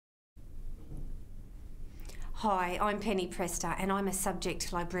Hi, I'm Penny Prester and I'm a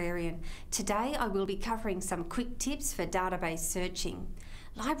subject librarian. Today I will be covering some quick tips for database searching.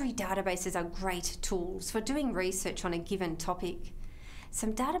 Library databases are great tools for doing research on a given topic.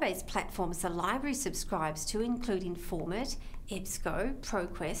 Some database platforms the library subscribes to include Informit, EBSCO,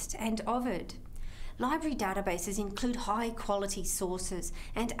 ProQuest and Ovid. Library databases include high-quality sources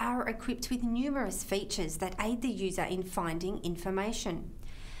and are equipped with numerous features that aid the user in finding information.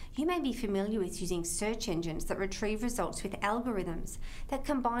 You may be familiar with using search engines that retrieve results with algorithms that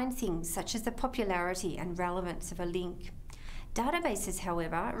combine things such as the popularity and relevance of a link. Databases,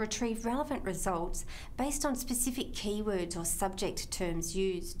 however, retrieve relevant results based on specific keywords or subject terms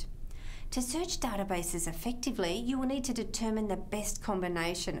used. To search databases effectively, you will need to determine the best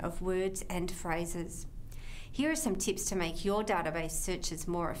combination of words and phrases. Here are some tips to make your database searches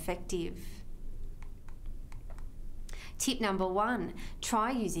more effective. Tip number 1,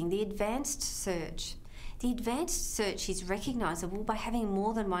 try using the advanced search. The advanced search is recognisable by having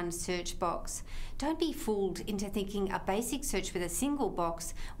more than one search box. Don't be fooled into thinking a basic search with a single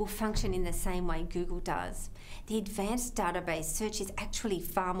box will function in the same way Google does. The advanced database search is actually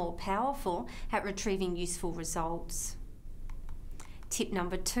far more powerful at retrieving useful results. Tip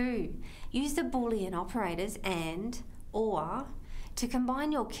number 2, use the Boolean operators and, or, to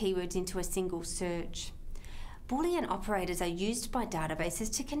combine your keywords into a single search. Boolean operators are used by databases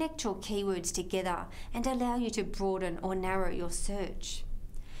to connect your keywords together and allow you to broaden or narrow your search.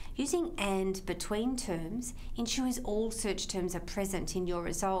 Using AND between terms ensures all search terms are present in your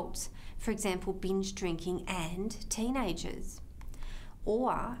results, for example binge drinking and teenagers.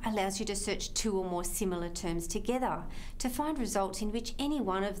 OR allows you to search two or more similar terms together to find results in which any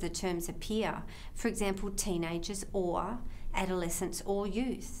one of the terms appear, for example teenagers or adolescents or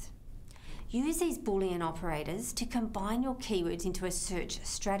youth. Use these Boolean operators to combine your keywords into a search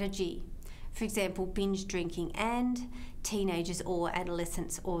strategy. For example, binge drinking and teenagers or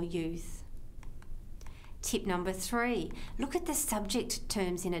adolescents or youth. Tip number 3, look at the subject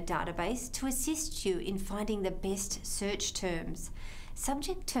terms in a database to assist you in finding the best search terms.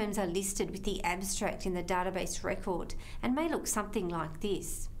 Subject terms are listed with the abstract in the database record and may look something like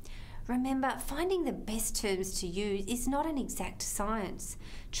this. Remember, finding the best terms to use is not an exact science.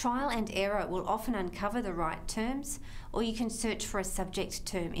 Trial and error will often uncover the right terms, or you can search for a subject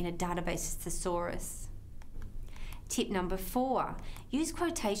term in a database thesaurus. Tip number 4, use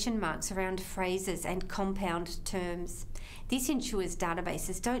quotation marks around phrases and compound terms. This ensures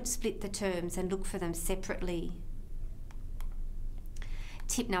databases don't split the terms and look for them separately.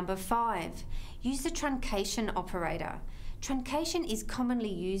 Tip number 5, use the truncation operator. Truncation is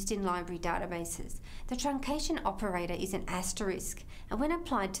commonly used in library databases. The truncation operator is an asterisk and when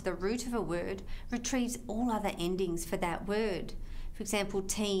applied to the root of a word, retrieves all other endings for that word. For example,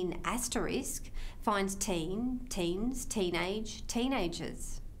 teen asterisk finds teen, teens, teenage,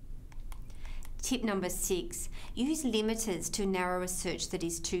 teenagers. Tip number 6, use limiters to narrow a search that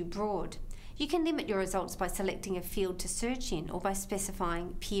is too broad. You can limit your results by selecting a field to search in or by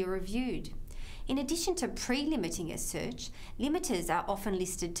specifying peer-reviewed. In addition to pre-limiting a search, limiters are often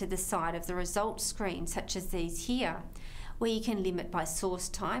listed to the side of the results screen, such as these here, where you can limit by source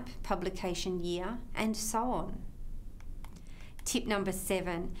type, publication year, and so on. Tip number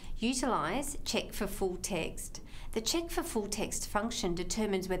 7, utilise check for full text. The check for full text function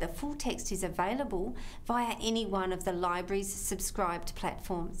determines whether full text is available via any one of the library's subscribed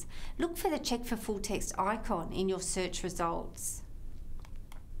platforms. Look for the check for full text icon in your search results.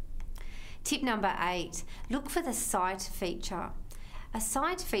 Tip number 8, look for the cite feature. A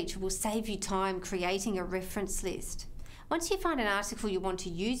cite feature will save you time creating a reference list. Once you find an article you want to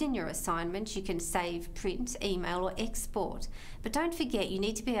use in your assignment, you can save, print, email or export. But don't forget you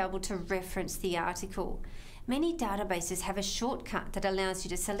need to be able to reference the article. Many databases have a shortcut that allows you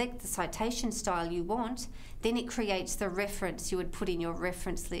to select the citation style you want, then it creates the reference you would put in your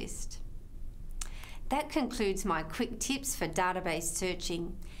reference list. That concludes my quick tips for database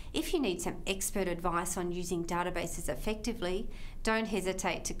searching. If you need some expert advice on using databases effectively, don't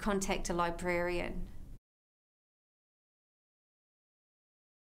hesitate to contact a librarian.